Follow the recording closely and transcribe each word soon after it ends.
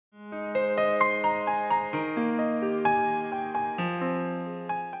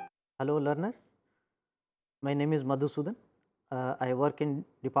Hello learners, my name is Madhusudan. I work in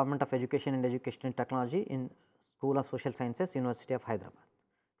Department of Education and Educational Technology in School of Social Sciences, University of Hyderabad.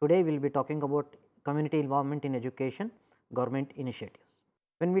 Today we will be talking about community involvement in education, government initiatives.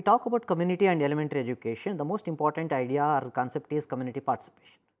 When we talk about community and elementary education, the most important idea or concept is community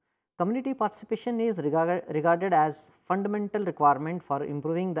participation. Community participation is regarded as fundamental requirement for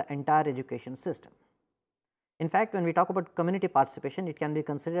improving the entire education system. In fact, when we talk about community participation, it can be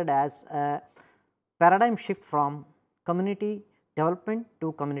considered as a paradigm shift from community development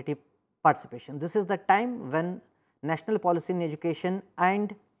to community participation. This is the time when national policy in education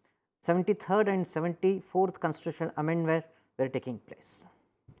and 73rd and 74th constitutional amendment were taking place.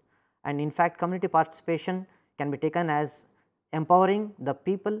 And in fact, community participation can be taken as empowering the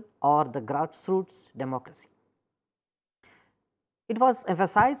people or the grassroots democracy. It was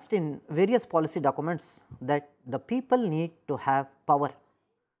emphasized in various policy documents that the people need to have power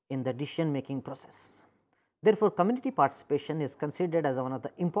in the decision making process. Therefore, community participation is considered as one of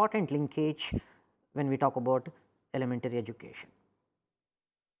the important linkage when we talk about elementary education.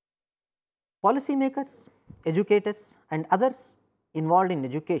 Policymakers, educators and others involved in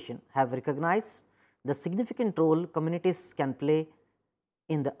education have recognized the significant role communities can play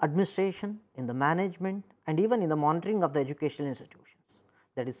in the administration, in the management and even in the monitoring of the educational institutions,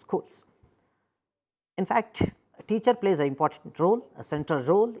 that is schools. In fact, a teacher plays an important role, a central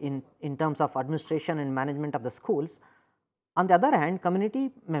role in terms of administration and management of the schools. On the other hand,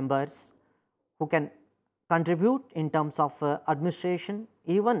 community members who can contribute in terms of administration,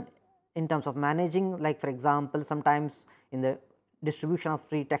 even in terms of managing, like for example, sometimes in the distribution of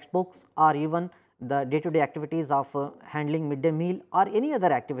free textbooks or even the day-to-day activities of handling midday meal or any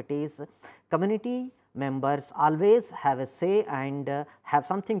other activities, community members always have a say and have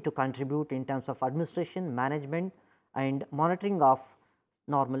something to contribute in terms of administration, management and monitoring of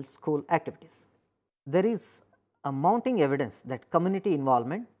normal school activities. There is a mounting evidence that community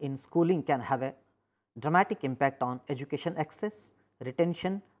involvement in schooling can have a dramatic impact on education access,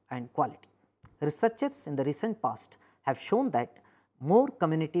 retention and quality. Researchers in the recent past have shown that more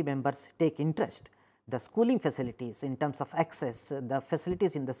community members take interest, the schooling facilities in terms of access, the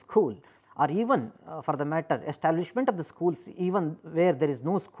facilities in the school or even for the matter establishment of the schools even where there is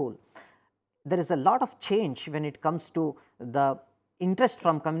no school. There is a lot of change when it comes to the interest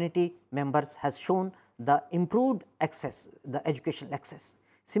from community members has shown the improved access, the educational access.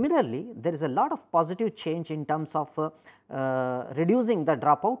 Similarly, there is a lot of positive change in terms of reducing the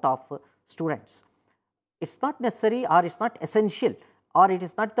dropout of students. It is not necessary or it is not essential or it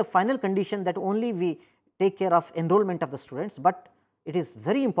is not the final condition that only we take care of enrollment of the students, but it is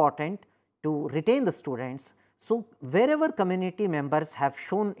very important to retain the students. So, wherever community members have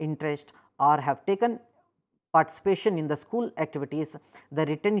shown interest or have taken participation in the school activities, the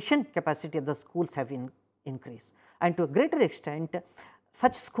retention capacity of the schools have increased and to a greater extent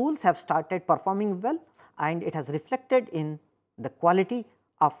such schools have started performing well and it has reflected in the quality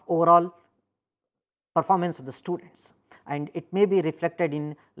of overall performance of the students and it may be reflected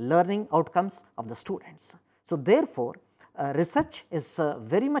in learning outcomes of the students. So, therefore, research is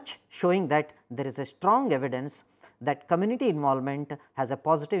very much showing that there is a strong evidence that community involvement has a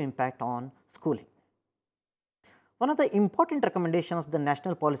positive impact on schooling. One of the important recommendations of the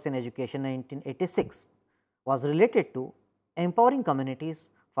National Policy in Education in 1986 was related to empowering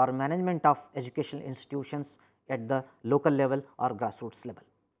communities for management of educational institutions at the local level or grassroots level.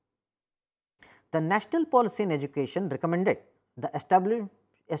 The National Policy in Education recommended the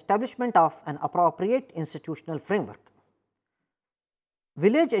establishment of an appropriate institutional framework.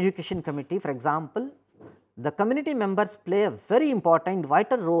 Village Education Committee, for example, the community members play a very important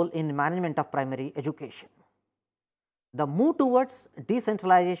vital role in management of primary education. The move towards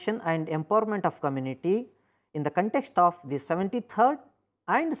decentralization and empowerment of community in the context of the 73rd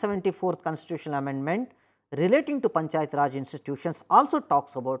and 74th constitutional amendment relating to Panchayat Raj institutions also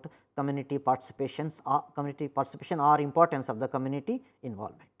talks about community participation or importance of the community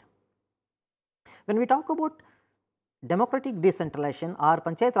involvement. When we talk about democratic decentralization or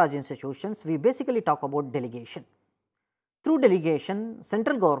Panchayat Raj institutions, we basically talk about delegation. Through delegation,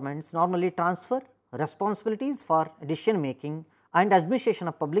 central governments normally transfer responsibilities for decision making and administration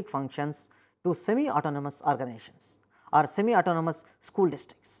of public functions to semi-autonomous organizations or semi-autonomous school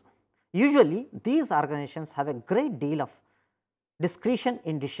districts. Usually, these organizations have a great deal of discretion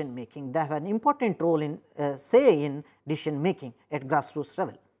in decision making. They have an important role in say in decision making at grassroots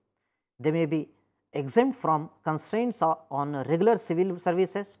level. They may be exempt from constraints on regular civil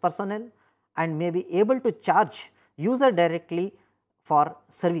services personnel and may be able to charge user directly for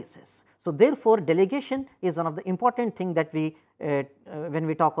services. So, therefore, delegation is one of the important thing that we when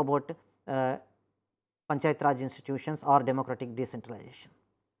we talk about Panchayat Raj institutions or democratic decentralization.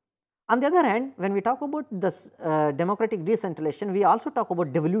 On the other hand, when we talk about this democratic decentralization, we also talk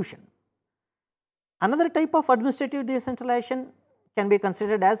about devolution. Another type of administrative decentralization can be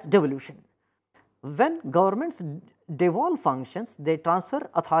considered as devolution. When governments devolve functions, they transfer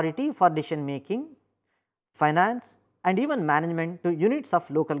authority for decision making, finance and even management to units of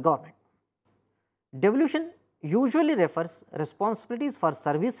local government. Devolution usually refers responsibilities for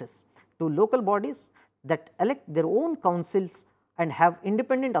services to local bodies that elect their own councils and have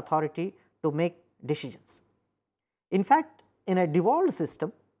independent authority to make decisions. In fact, in a devolved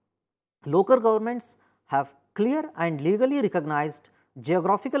system, local governments have clear and legally recognized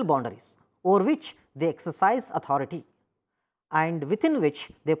geographical boundaries over which they exercise authority and within which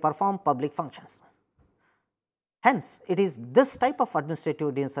they perform public functions. Hence, it is this type of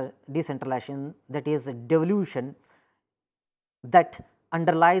administrative decentralization, that is devolution, that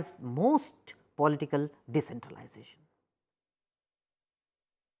underlies most political decentralization.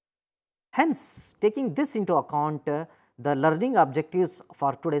 Hence, taking this into account, the learning objectives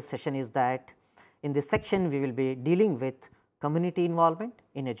for today's session is that in this section we will be dealing with community involvement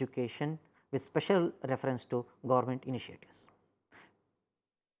in education with special reference to government initiatives.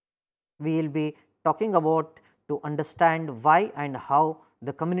 We will be talking about to understand why and how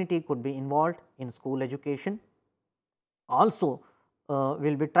the community could be involved in school education. Also, we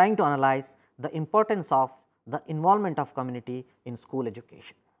will be trying to analyze the importance of the involvement of community in school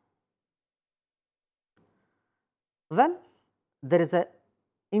education. Well, there is a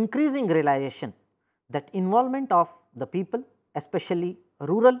increasing realization that involvement of the people, especially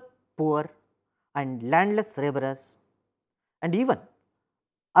rural, poor and landless laborers and even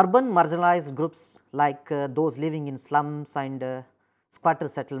urban marginalized groups like those living in slums and squatter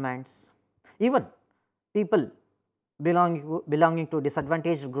settlements, even people belonging to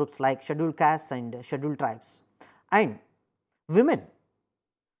disadvantaged groups like scheduled castes and scheduled tribes, and women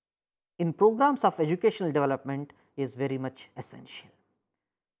in programs of educational development is very much essential.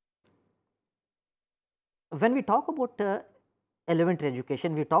 When we talk about elementary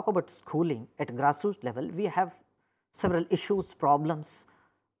education, we talk about schooling at grassroots level, we have several issues, problems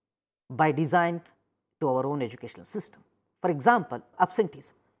by design to our own educational system. For example,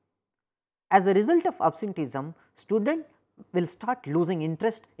 absenteeism. As a result of absenteeism, student will start losing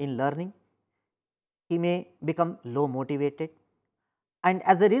interest in learning, he may become low motivated, and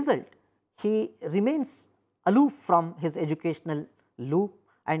as a result he remains aloof from his educational loop,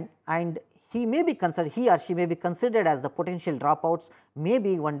 and he may be considered, he or she may be considered as the potential dropouts,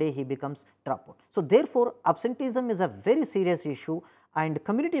 maybe one day he becomes dropout. So, therefore, absenteeism is a very serious issue and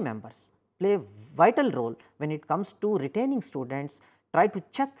community members play a vital role when it comes to retaining students, try to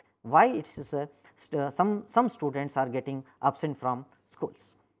check why it is some students are getting absent from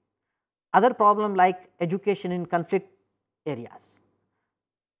schools. Other problem like education in conflict areas.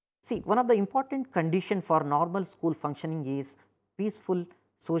 See, one of the important condition for normal school functioning is peaceful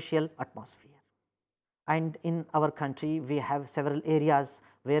social atmosphere, and in our country we have several areas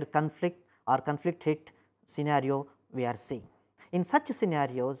where conflict or conflict hit scenario we are seeing. In such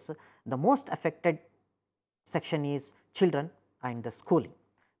scenarios, the most affected section is children and the schooling.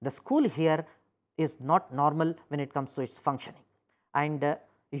 The school here is not normal when it comes to its functioning, and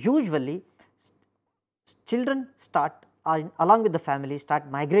usually children start along with the family start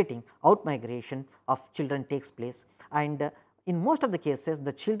migrating, out migration of children takes place, and in most of the cases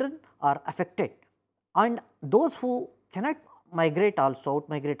the children are affected, and those who cannot migrate also, out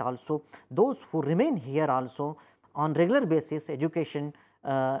migrate also, those who remain here also on regular basis education,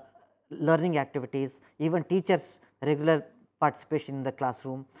 learning activities, even teachers regular participation in the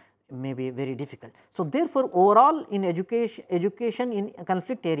classroom may be very difficult. So, therefore, overall in education in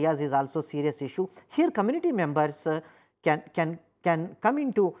conflict areas is also serious issue. Here community members can come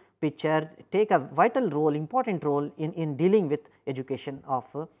into picture, take a vital role, important role in dealing with education of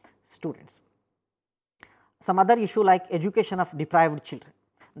students. Some other issue like education of deprived children.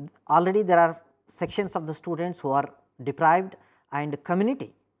 Already there are sections of the students who are deprived, and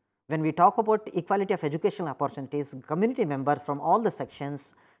community. When we talk about equality of educational opportunities, community members from all the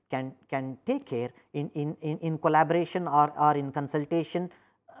sections can take care in collaboration or in consultation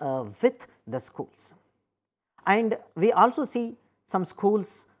with the schools. And we also see some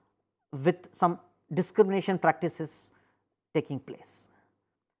schools with some discrimination practices taking place.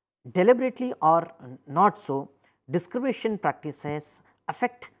 Deliberately or not so, discrimination practices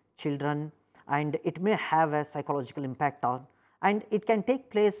affect children and it may have a psychological impact on, and it can take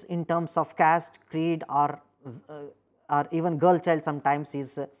place in terms of caste, creed or even girl child sometimes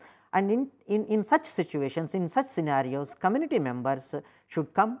is And in such situations, in such scenarios, community members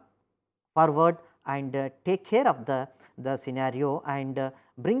should come forward and take care of the scenario and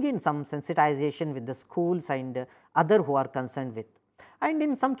bring in some sensitization with the schools and other who are concerned with. And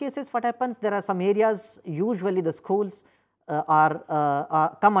in some cases what happens, there are some areas, usually the schools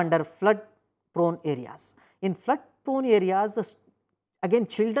come under flood prone areas. In flood prone areas, again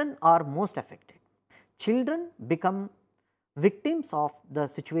children are most affected. Children become victims of the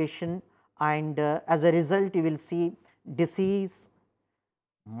situation, and as a result you will see disease,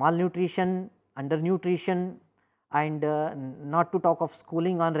 malnutrition, undernutrition, and not to talk of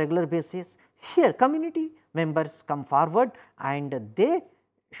schooling on regular basis. Here community members come forward and they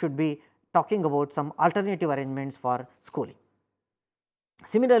should be talking about some alternative arrangements for schooling.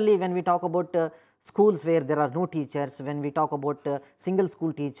 Similarly, when we talk about schools where there are no teachers, when we talk about single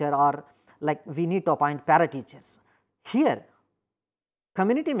school teacher, or like we need to appoint para teachers, here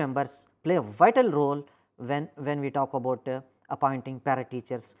community members play a vital role when we talk about appointing para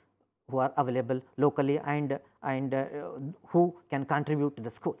teachers who are available locally and who can contribute to the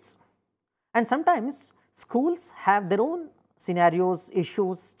schools. And sometimes schools have their own scenarios,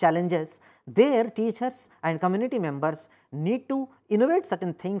 issues, challenges. Their teachers and community members need to innovate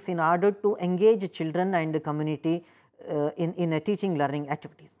certain things in order to engage children and community in teaching learning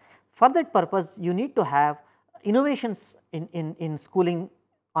activities. For that purpose, you need to have innovations in schooling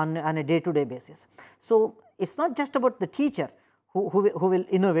on a day-to-day basis. So, it is not just about the teacher who will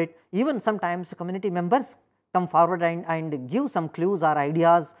innovate, even sometimes community members come forward and give some clues or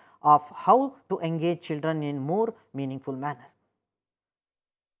ideas of how to engage children in more meaningful manner.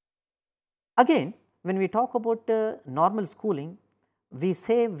 Again, when we talk about normal schooling, we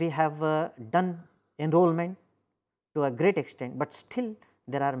say we have done enrollment to a great extent, but still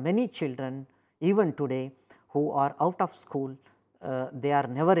there are many children even today who are out of school. They are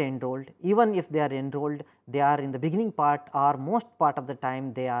never enrolled. Even if they are enrolled, they are in the beginning part or most part of the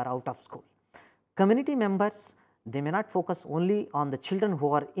time they are out of school. Community members, they may not focus only on the children who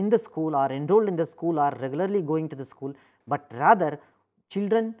are in the school or enrolled in the school or regularly going to the school, but rather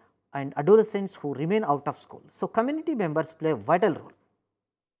children and adolescents who remain out of school. So, community members play a vital role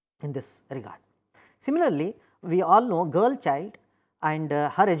in this regard. Similarly, we all know girl child and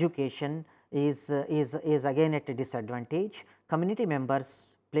her education is again at a disadvantage. Community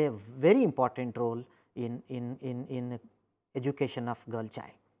members play a very important role in education of girl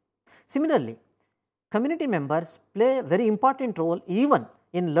child. Similarly, community members play a very important role even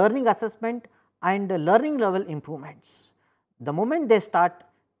in learning assessment and learning level improvements. The moment they start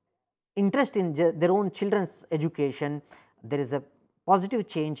interest in their own children's education, there is a positive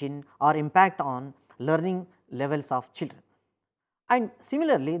change in or impact on learning levels of children. And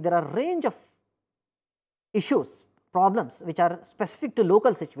similarly, there are range of issues, problems which are specific to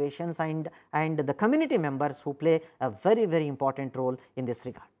local situations and the community members who play a very important role in this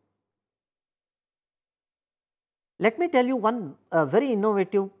regard. Let me tell you one very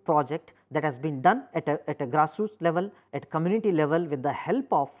innovative project that has been done at a grassroots level, at community level, with the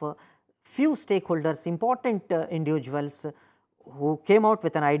help of few stakeholders, important individuals who came out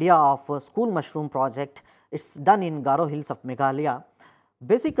with an idea of a school mushroom project. It is done in Garo Hills of Meghalaya.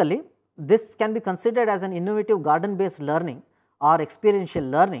 Basically, this can be considered as an innovative garden based learning or experiential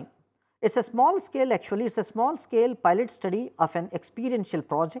learning. It is a small scale, actually it is a small scale pilot study of an experiential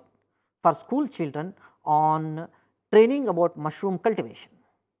project for school children on training about mushroom cultivation.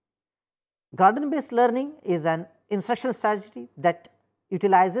 Garden based learning is an instructional strategy that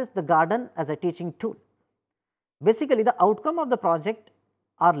utilizes the garden as a teaching tool. Basically, the outcome of the project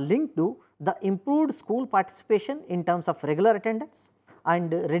are linked to the improved school participation in terms of regular attendance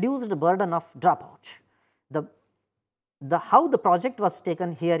and reduced burden of dropout. How the project was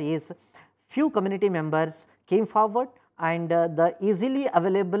taken here is few community members came forward and the easily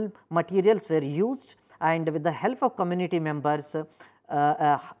available materials were used, and with the help of community members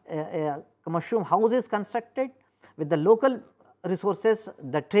mushroom house is constructed. With the local resources,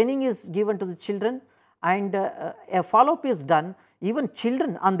 the training is given to the children and a follow up is done. Even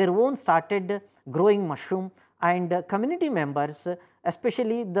children on their own started growing mushroom, and community members,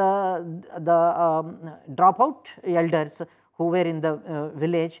 especially the dropout elders who were in the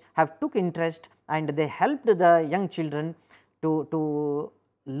village, have took interest and they helped the young children to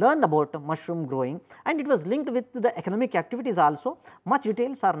learn about mushroom growing, and it was linked with the economic activities also. Much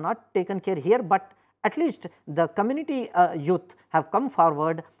details are not taken care here, but at least the community youth have come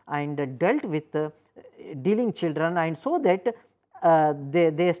forward and dealt with dealing children, and so that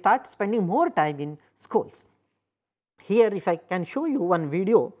they start spending more time in schools. Here if I can show you one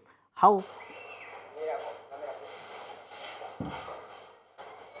video how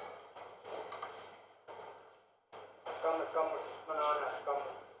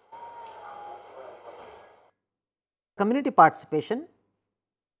Community participation.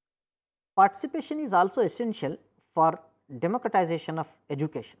 Participation is also essential for democratization of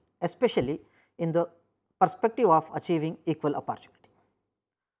education, especially in the perspective of achieving equal opportunity.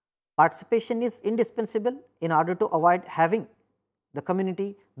 Participation is indispensable in order to avoid having the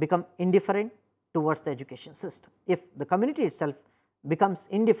community become indifferent towards the education system. If the community itself becomes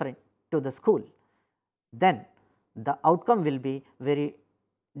indifferent to the school, then the outcome will be very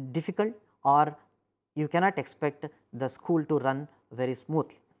difficult, or you cannot expect the school to run very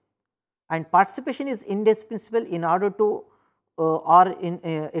smoothly. And participation is indispensable in order to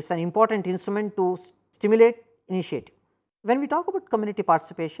it is an important instrument to stimulate initiative. When we talk about community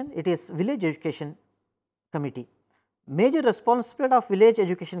participation, it is village education committee. Major responsibility of village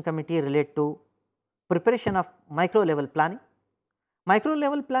education committee relate to preparation of micro level planning. Micro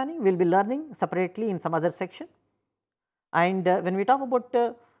level planning will be learning separately in some other section. And when we talk about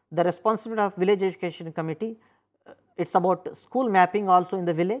the responsibility of village education committee, it is about school mapping also in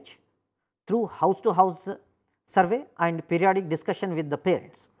the village through house to house survey and periodic discussion with the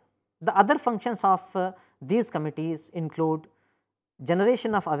parents. The other functions of these committees include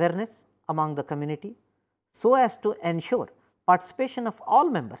generation of awareness among the community so as to ensure participation of all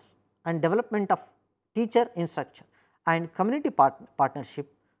members and development of teacher instruction and community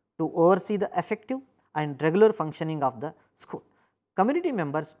partnership to oversee the effective and regular functioning of the school. Community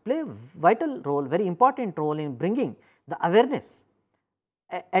members play vital role, very important role in bringing the awareness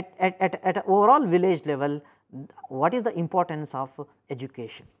at overall village level, what is the importance of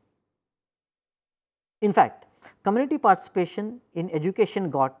education. In fact, community participation in education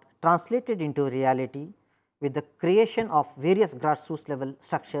got translated into reality with the creation of various grassroots level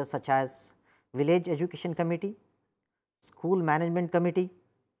structures such as village education committee, school management committee,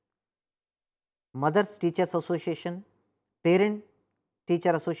 mothers teachers association, parent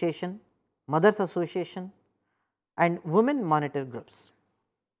teacher association, mothers association and women monitor groups.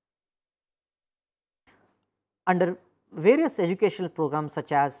 Under various educational programs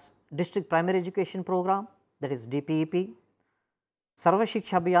such as district primary education program, that is DPEP, Sarva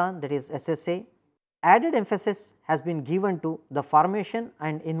Shiksha Abhiyan, that is SSA, added emphasis has been given to the formation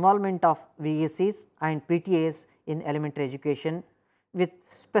and involvement of VECs and PTAs in elementary education with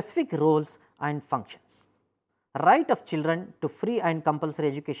specific roles and functions. Right of Children to Free and Compulsory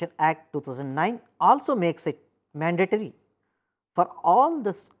Education Act 2009 also makes it mandatory for all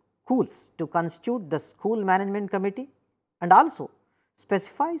the schools to constitute the school management committee and also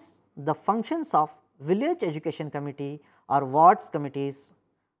specifies the functions of village education committee or wards committees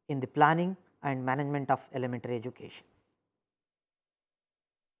in the planning and management of elementary education.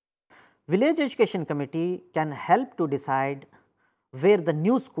 Village education committee can help to decide where the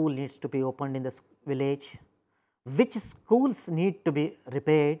new school needs to be opened in the village, which schools need to be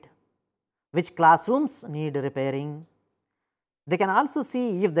repaired, which classrooms need repairing. They can also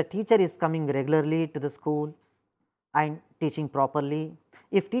see if the teacher is coming regularly to the school and teaching properly.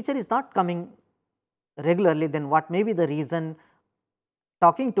 If teacher is not coming regularly, then what may be the reason,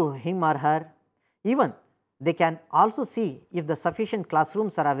 talking to him or her. Even they can also see if the sufficient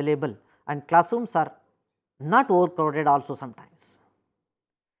classrooms are available, and classrooms are not overcrowded also sometimes.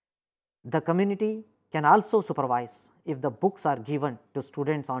 The community can also supervise if the books are given to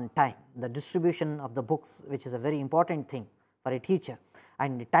students on time, the distribution of the books, which is a very important thing for a teacher,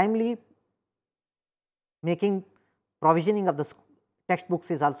 and timely making provisioning of the textbooks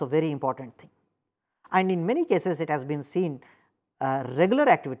is also very important thing. And in many cases it has been seen regular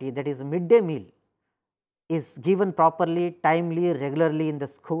activity, that is midday meal, is given properly, timely, regularly in the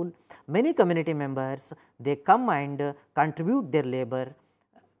school. Many community members, they come and contribute their labor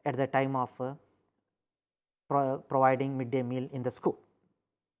at the time of providing midday meal in the school.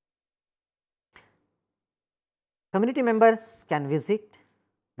 Community members can visit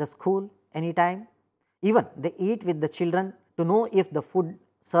the school anytime, even they eat with the children to know if the food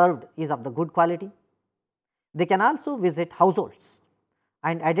served is of the good quality. They can also visit households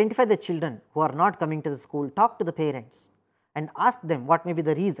and identify the children who are not coming to the school, talk to the parents and ask them what may be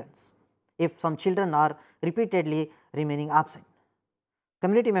the reasons if some children are repeatedly remaining absent.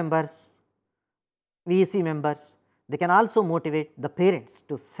 Community members, VEC members, they can also motivate the parents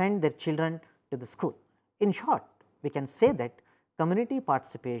to send their children to the school. In short, we can say that community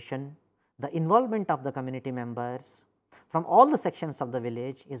participation, the involvement of the community members from all the sections of the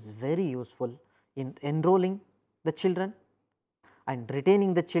village is very useful in enrolling the children and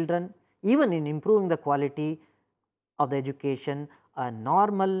retaining the children, even in improving the quality of the education,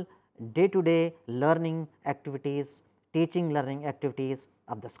 normal day to day learning activities, teaching learning activities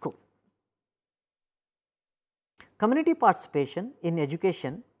of the school. community participation in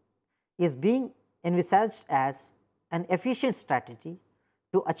education is being envisaged as an efficient strategy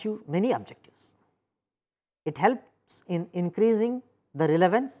to achieve many objectives. It helps in increasing the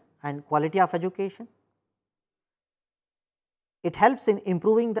relevance and quality of education. It helps in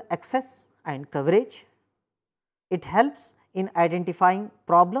improving the access and coverage. It helps in identifying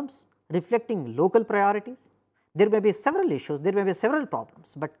problems reflecting local priorities. There may be several issues, there may be several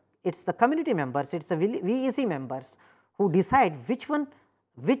problems, but it is the community members, it is the VEC members who decide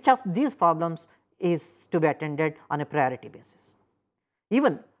which of these problems is to be attended on a priority basis.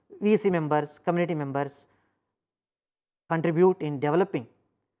 Even VEC members, community members contribute in developing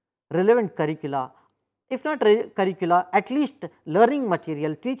relevant curricula, if not curricula, at least learning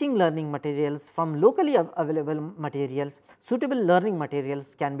material, teaching learning materials from locally available materials, suitable learning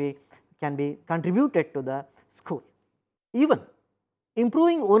materials can be contributed to the school. Even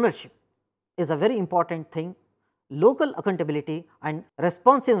improving ownership is a very important thing. Local accountability and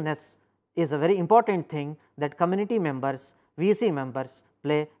responsiveness is a very important thing that community members, VC members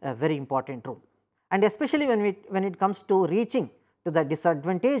play a very important role. And especially when it comes to reaching to the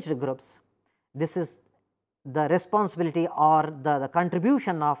disadvantaged groups, this is the responsibility or the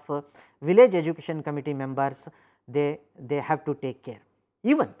contribution of village education committee members. They have to take care.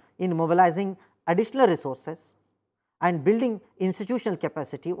 Even in mobilizing additional resources and building institutional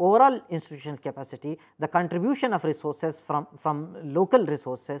capacity, overall institutional capacity, the contribution of resources from local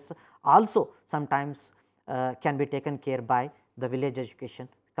resources also sometimes can be taken care by the village education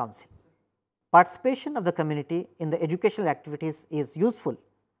council. Participation of the community in the educational activities is useful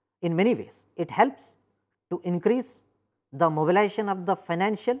in many ways. It helps to increase the mobilization of the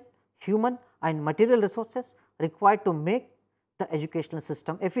financial, human and material resources required to make the educational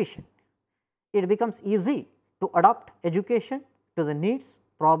system efficient. It becomes easy to adapt education to the needs,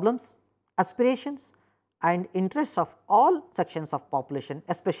 problems, aspirations and interests of all sections of population,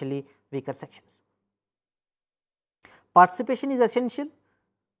 especially weaker sections. Participation is essential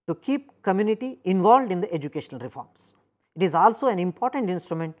to keep community involved in the educational reforms. It is also an important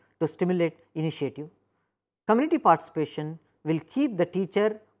instrument to stimulate initiative. Community participation will keep the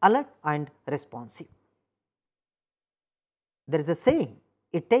teacher alert and responsive. There is a saying,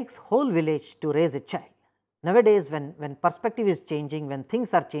 it takes whole village to raise a child. Nowadays, when perspective is changing, when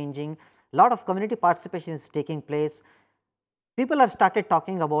things are changing, lot of community participation is taking place. People are started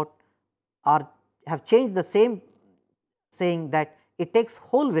talking about or have changed the same saying that it takes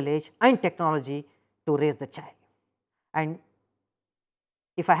whole village and technology to raise the child. And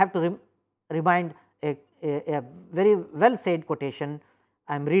if I have to remind a very well said quotation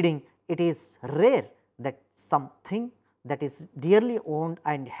I am reading, it is rare that something that is dearly owned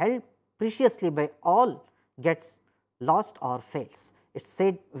and held preciously by all gets lost or fails. It is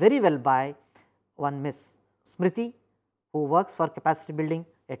said very well by one Miss Smriti, who works for capacity building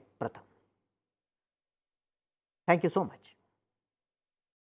at Pratham. Thank you so much.